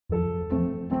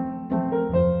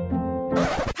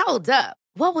Hold up.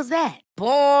 What was that?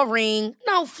 Boring.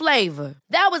 No flavor.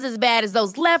 That was as bad as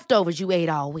those leftovers you ate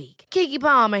all week. Keke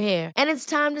Palmer here. And it's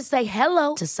time to say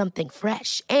hello to something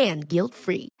fresh and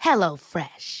guilt-free. Hello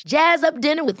Fresh. Jazz up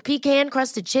dinner with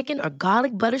pecan-crusted chicken or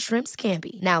garlic butter shrimp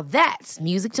scampi. Now that's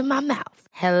music to my mouth.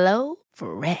 Hello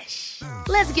Fresh.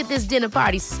 Let's get this dinner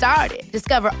party started.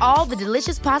 Discover all the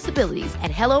delicious possibilities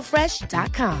at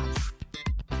hellofresh.com.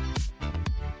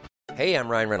 Hey, I'm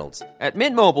Ryan Reynolds. At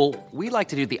Mint Mobile, we like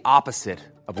to do the opposite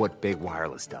of what Big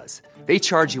Wireless does. They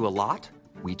charge you a lot,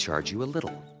 we charge you a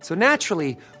little. So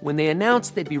naturally, when they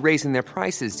announced they'd be raising their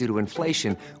prices due to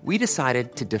inflation, we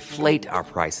decided to deflate our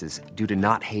prices due to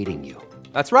not hating you.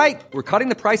 That's right. We're cutting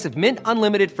the price of Mint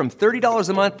Unlimited from $30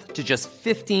 a month to just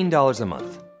 $15 a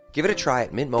month. Give it a try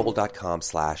at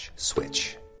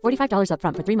mintmobile.com/switch. $45 up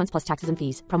front for 3 months plus taxes and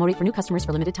fees. Promo rate for new customers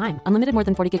for limited time. Unlimited more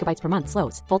than 40 gigabytes per month.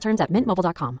 Slows full terms at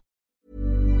mintmobile.com.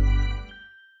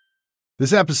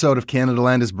 This episode of Canada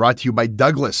Land is brought to you by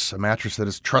Douglas, a mattress that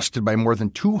is trusted by more than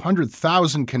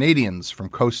 200,000 Canadians from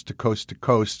coast to coast to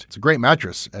coast. It's a great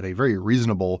mattress at a very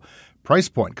reasonable price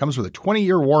point. Comes with a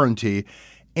 20-year warranty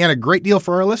and a great deal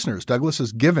for our listeners. Douglas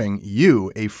is giving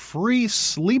you a free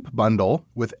sleep bundle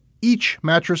with each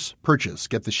mattress purchase.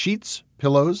 Get the sheets,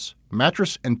 pillows,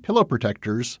 mattress, and pillow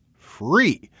protectors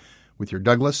free with your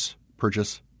Douglas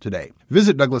purchase today.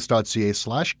 Visit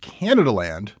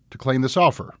douglas.ca/Canadaland to claim this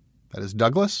offer. That is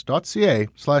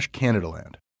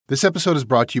douglas.ca/Canadaland. This episode is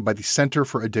brought to you by the Center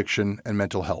for Addiction and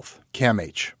Mental Health,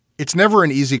 CAMH. It's never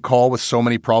an easy call with so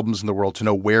many problems in the world to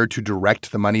know where to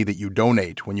direct the money that you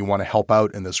donate when you want to help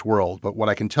out in this world. But what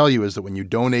I can tell you is that when you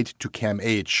donate to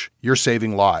CAMH, you're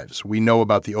saving lives. We know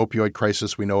about the opioid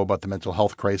crisis. We know about the mental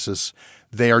health crisis.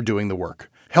 They are doing the work.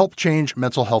 Help change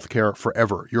mental health care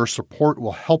forever. Your support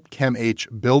will help CAMH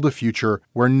build a future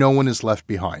where no one is left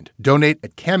behind. Donate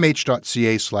at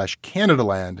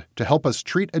camh.ca/Canadaland to help us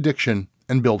treat addiction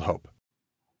and build hope.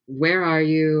 Where are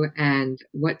you and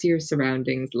what do your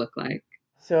surroundings look like?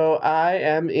 So I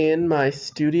am in my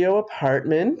studio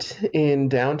apartment in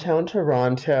downtown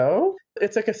Toronto.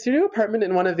 It's like a studio apartment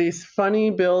in one of these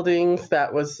funny buildings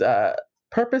that was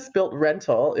purpose-built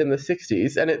rental in the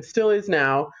 60s, and it still is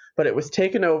now, but it was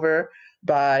taken over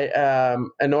by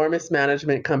enormous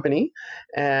management company.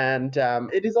 And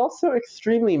it is also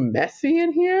extremely messy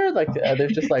in here. Like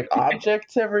there's just like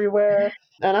objects everywhere.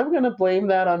 And I'm going to blame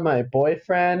that on my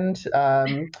boyfriend,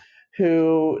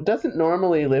 who doesn't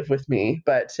normally live with me,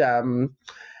 but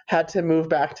had to move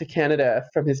back to Canada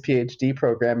from his PhD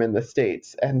program in the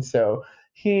States. And so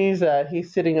he's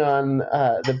sitting on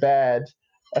the bed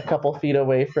a couple feet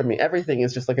away from me. Everything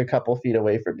is just like a couple feet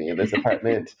away from me in this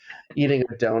apartment, eating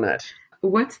a donut.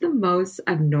 What's the most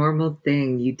abnormal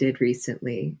thing you did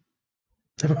recently?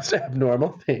 The most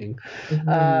abnormal thing?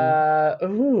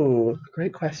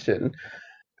 Great question.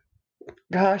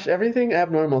 Gosh, everything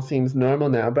abnormal seems normal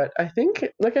now, but I think,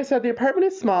 like I said, the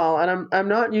apartment is small, and I'm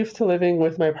not used to living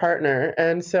with my partner,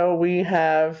 and so we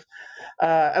have,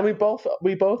 and we both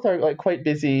are like quite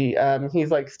busy.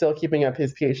 He's like still keeping up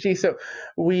his PhD, so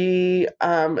we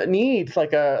need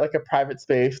like a private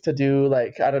space to do,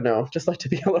 like, I don't know, just like to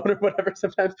be alone or whatever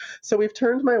sometimes. So we've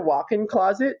turned my walk-in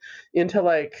closet into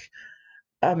like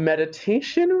a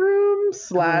meditation room /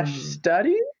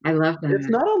 study. I love that. It's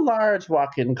not a large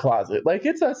walk-in closet. Like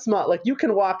it's a small, like you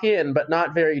can walk in, but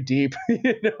not very deep,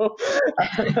 you know?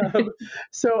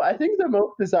 So I think the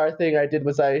most bizarre thing I did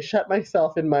was I shut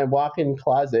myself in my walk-in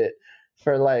closet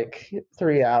for like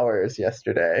 3 hours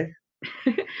yesterday.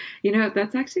 You know,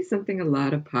 that's actually something a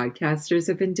lot of podcasters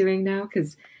have been doing now,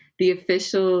 because the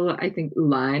official, I think,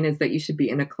 line is that you should be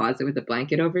in a closet with a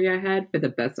blanket over your head for the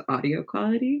best audio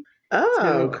quality. Oh,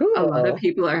 so cool. A lot of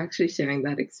people are actually sharing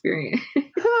that experience.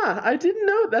 I didn't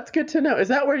know. That's good to know. Is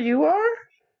that where you are?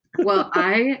 Well,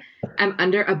 I am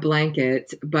under a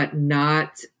blanket, but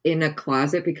not in a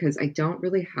closet because I don't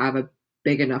really have a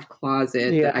big enough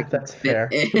closet that I can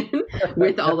fit in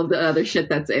with all of the other shit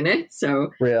that's in it.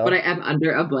 So, but I am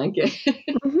under a blanket.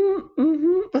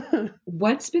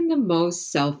 What's been the most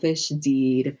selfish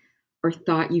deed or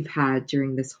thought you've had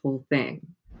during this whole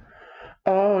thing?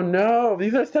 Oh no,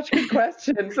 these are such good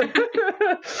questions.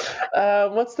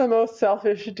 What's the most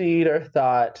selfish deed or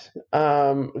thought?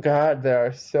 God, there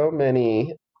are so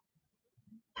many.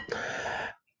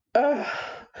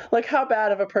 Like, how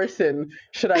bad of a person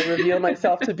should I reveal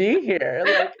myself to be here?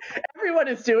 Like, everyone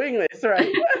is doing this,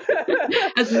 right?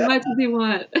 As much as you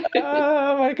want.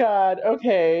 Oh my God.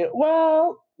 Okay.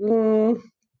 Well,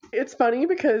 It's funny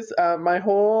because my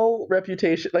whole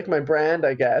reputation, like my brand,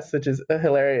 I guess, which is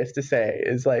hilarious to say,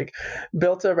 is like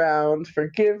built around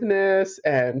forgiveness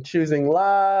and choosing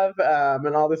love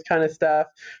and all this kind of stuff.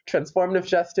 Transformative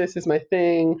justice is my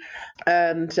thing.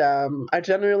 And I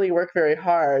generally work very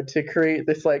hard to create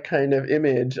this like kind of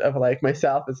image of like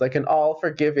myself as like an all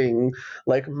forgiving,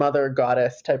 like mother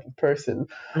goddess type of person.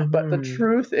 Mm-hmm. But the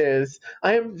truth is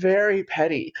I am very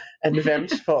petty and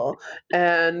vengeful.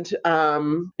 And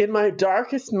in my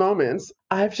darkest moments,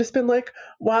 I've just been like,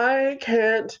 why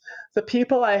can't the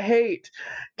people I hate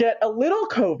get a little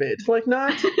COVID? Like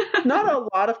not a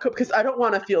lot of COVID, because I don't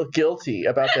want to feel guilty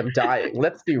about them dying.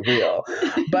 Let's be real.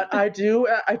 But I do.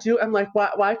 I'm like,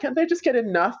 why can't they just get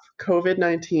enough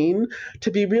COVID-19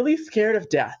 to be really scared of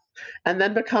death? And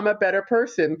then become a better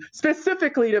person,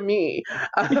 specifically to me.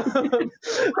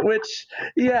 Which,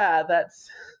 yeah,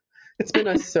 it's been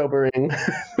a sobering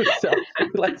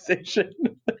self-realization.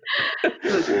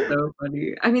 That's so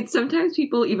funny. I mean, sometimes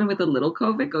people, even with a little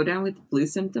COVID, go down with flu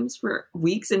symptoms for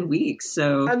weeks and weeks.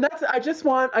 So, and I just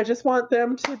want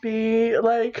them to be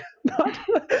like not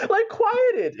like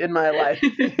quieted in my life,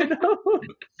 you know?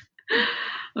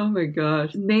 Oh my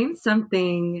gosh! Name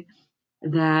something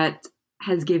that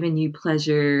has given you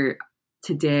pleasure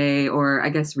today, or I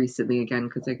guess recently again,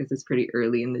 because I guess it's pretty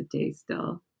early in the day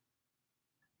still.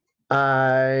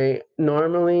 I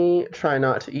normally try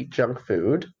not to eat junk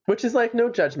food, which is like no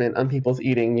judgment on people's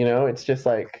eating, you know? It's just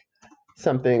like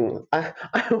something,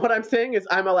 what I'm saying is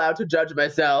I'm allowed to judge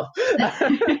myself.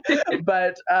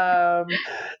 But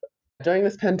during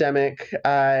this pandemic,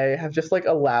 I have just like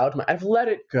I've let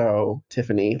it go,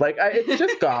 Tiffany. Like it's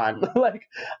just gone. Like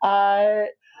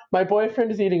my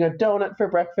boyfriend is eating a donut for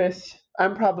breakfast.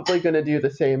 I'm probably going to do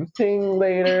the same thing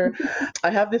later.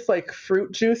 I have this like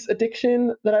fruit juice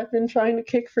addiction that I've been trying to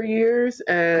kick for years,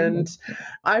 and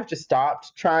I've just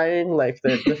stopped trying. Like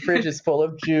the fridge is full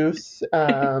of juice.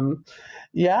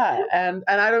 Yeah, and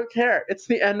I don't care. It's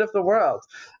the end of the world.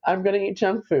 I'm going to eat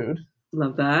junk food.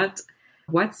 Love that.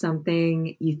 What's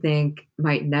something you think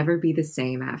might never be the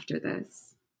same after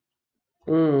this?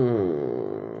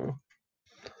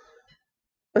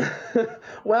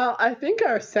 Well, I think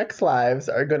our sex lives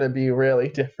are going to be really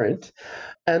different.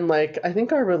 And like, I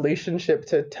think our relationship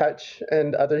to touch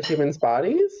and other humans'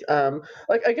 bodies,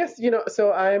 like, I guess, you know,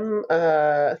 so I'm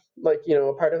like, you know,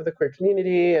 a part of the queer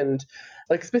community and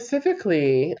like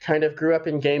specifically kind of grew up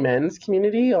in gay men's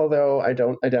community, although I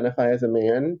don't identify as a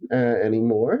man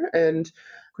anymore. And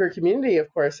queer community,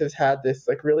 of course, has had this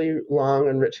like really long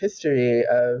and rich history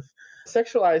of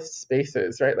sexualized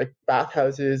spaces, right? Like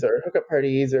bathhouses or hookup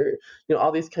parties or, you know,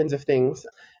 all these kinds of things.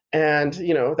 And,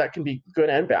 you know, that can be good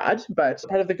and bad. But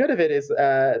part of the good of it is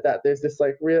that there's this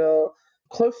like real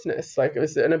closeness, like it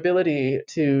was an ability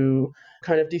to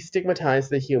kind of destigmatize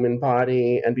the human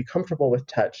body and be comfortable with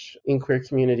touch in queer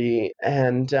community.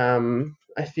 And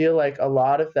I feel like a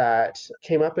lot of that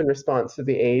came up in response to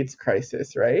the AIDS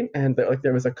crisis, right? And like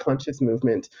there was a conscious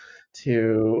movement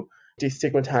to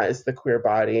destigmatize the queer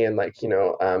body and like, you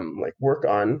know, like work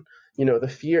on, you know, the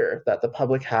fear that the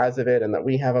public has of it and that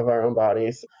we have of our own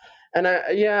bodies. And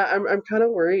I'm kind of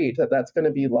worried that that's going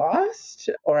to be lost,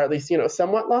 or at least, you know,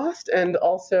 somewhat lost. And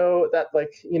also that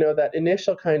like, you know, that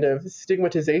initial kind of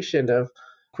stigmatization of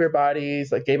queer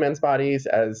bodies, like gay men's bodies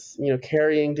as, you know,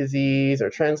 carrying disease, or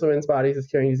trans women's bodies as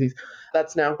carrying disease,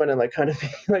 that's now going to like kind of be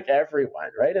like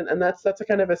everyone, right? And that's a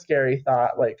kind of a scary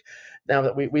thought. Like now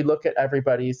that we look at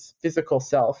everybody's physical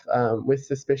self with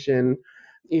suspicion,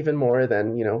 even more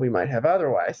than, you know, we might have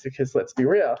otherwise, because let's be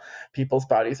real, people's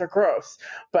bodies are gross.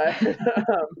 But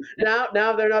now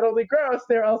they're not only gross,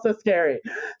 they're also scary.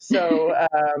 So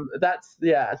that's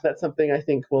something I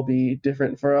think will be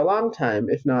different for a long time,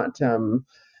 if not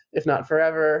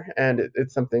forever. And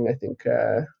it's something I think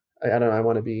I don't know, I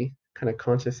want to be kind of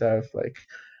conscious of, like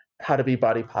how to be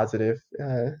body positive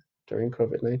during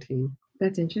COVID-19.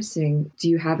 That's interesting. Do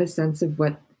you have a sense of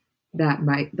what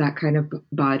that kind of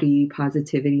body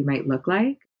positivity might look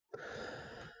like?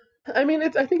 I mean,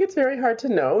 I think it's very hard to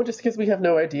know, just because we have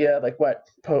no idea like what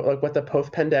the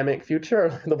post-pandemic future, or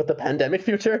what the pandemic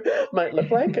future might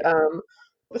look like.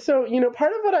 So, you know,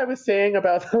 part of what I was saying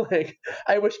about like,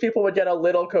 I wish people would get a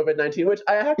little COVID-19, which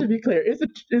I have to be clear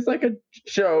is like a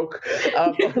joke,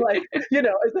 or like, you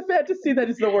know, it's the fantasy that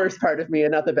is the worst part of me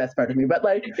and not the best part of me. But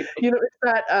like, you know, it's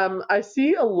that I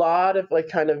see a lot of like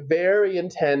kind of very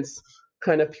intense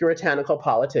kind of puritanical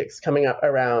politics coming up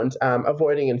around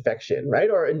avoiding infection, right?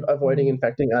 Or avoiding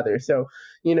infecting others. So,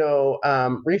 you know,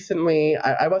 recently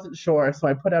I wasn't sure, so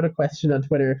I put out a question on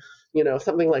Twitter.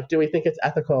 something like, do we think it's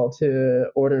ethical to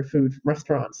order food from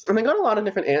restaurants? And I got a lot of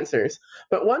different answers.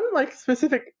 But one like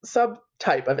specific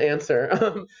subtype of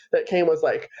answer that came was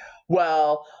like,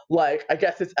 well, like, I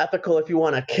guess it's ethical if you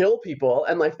want to kill people.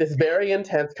 And like this very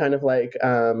intense kind of like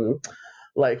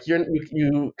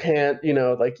you can't,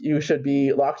 like you should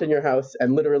be locked in your house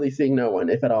and literally seeing no one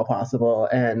if at all possible.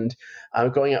 And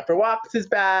going out for walks is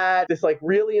bad. This like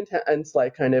really intense,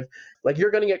 like kind of like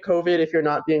you're going to get COVID if you're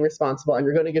not being responsible, and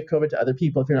you're going to give COVID to other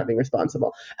people if you're not being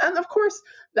responsible. And of course,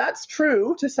 that's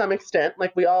true to some extent.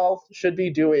 Like we all should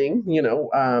be doing,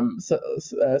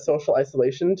 social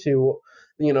isolation to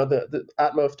the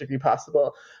utmost degree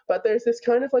possible. But there's this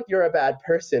kind of like, you're a bad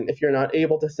person if you're not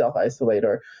able to self-isolate,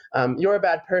 or you're a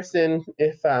bad person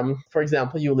if, for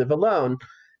example, you live alone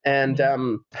and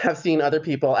have seen other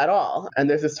people at all. And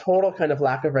there's this total kind of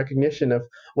lack of recognition of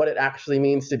what it actually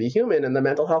means to be human and the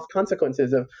mental health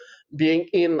consequences of being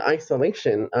in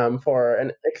isolation for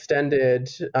an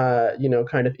extended,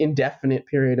 kind of indefinite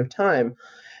period of time.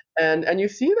 And you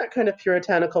see that kind of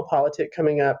puritanical politic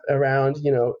coming up around,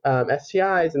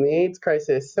 STIs and the AIDS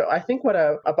crisis. So I think what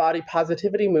a body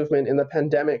positivity movement in the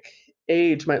pandemic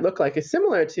age might look like is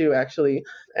similar to actually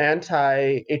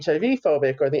anti-HIV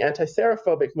phobic or the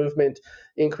anti-serophobic movement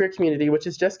in queer community, which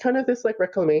is just kind of this like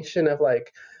reclamation of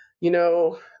like,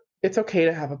 it's okay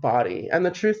to have a body. And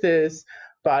the truth is,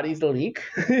 bodies leak,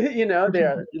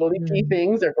 they're leaky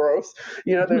things, they're gross,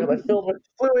 they're like filled with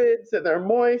fluids and they're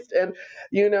moist. And,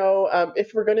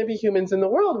 if we're going to be humans in the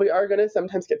world, we are going to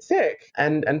sometimes get sick,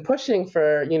 and pushing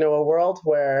for, a world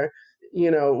where,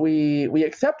 we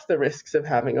accept the risks of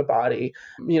having a body,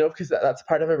 because that's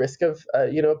part of a risk of,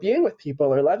 being with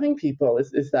people or loving people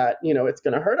is that, it's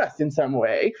going to hurt us in some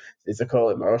way,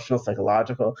 physical, emotional,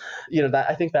 psychological, that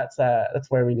I think that's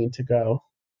where we need to go.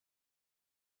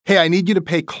 Hey, I need you to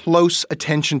pay close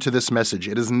attention to this message.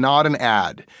 It is not an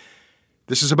ad.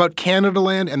 This is about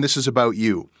Canadaland, and this is about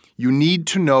you. You need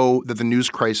to know that the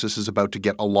news crisis is about to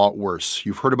get a lot worse.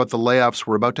 You've heard about the layoffs.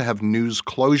 We're about to have news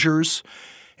closures,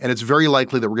 and it's very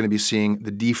likely that we're going to be seeing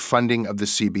the defunding of the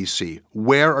CBC.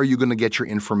 Where are you going to get your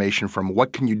information from?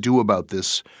 What can you do about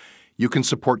this? You can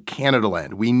support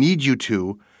Canadaland. We need you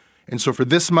to. And so for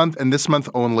this month and this month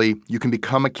only, you can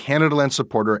become a Canadaland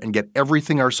supporter and get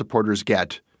everything our supporters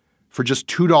get for just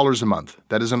 $2 a month.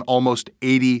 That is an almost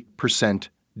 80%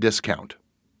 discount.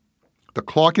 The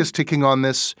clock is ticking on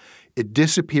this. It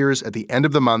disappears at the end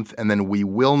of the month, and then we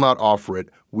will not offer it.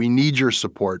 We need your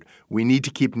support. We need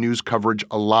to keep news coverage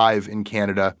alive in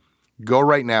Canada. Go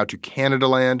right now to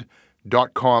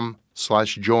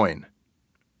canadaland.com/join.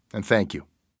 And thank you.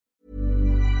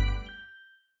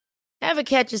 Ever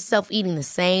catch yourself eating the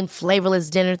same flavorless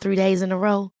dinner 3 days in a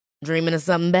row? Dreaming of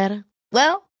something better?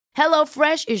 Well,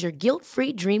 HelloFresh is your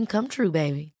guilt-free dream come true,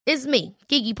 baby. It's me,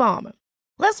 Keke Palmer.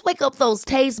 Let's wake up those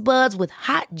taste buds with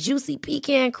hot, juicy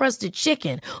pecan-crusted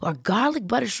chicken or garlic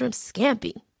butter shrimp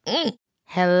scampi.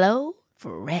 Hello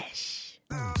Fresh.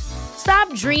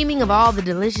 Stop dreaming of all the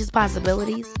delicious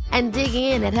possibilities and dig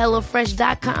in at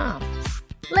HelloFresh.com.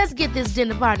 Let's get this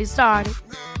dinner party started.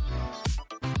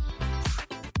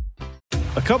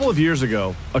 A couple of years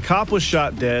ago, a cop was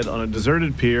shot dead on a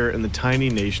deserted pier in the tiny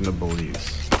nation of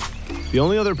Belize. The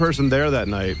only other person there that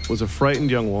night was a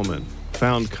frightened young woman,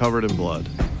 found covered in blood.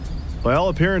 By all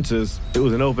appearances, it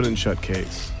was an open and shut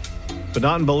case. But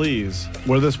not in Belize,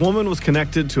 where this woman was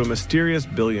connected to a mysterious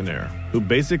billionaire who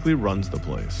basically runs the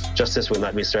place. Justice will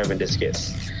not be served in this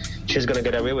case. She's gonna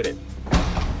get away with it.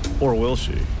 Or will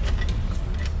she?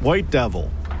 White Devil,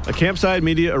 a Campside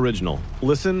Media original.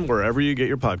 Listen wherever you get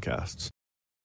your podcasts.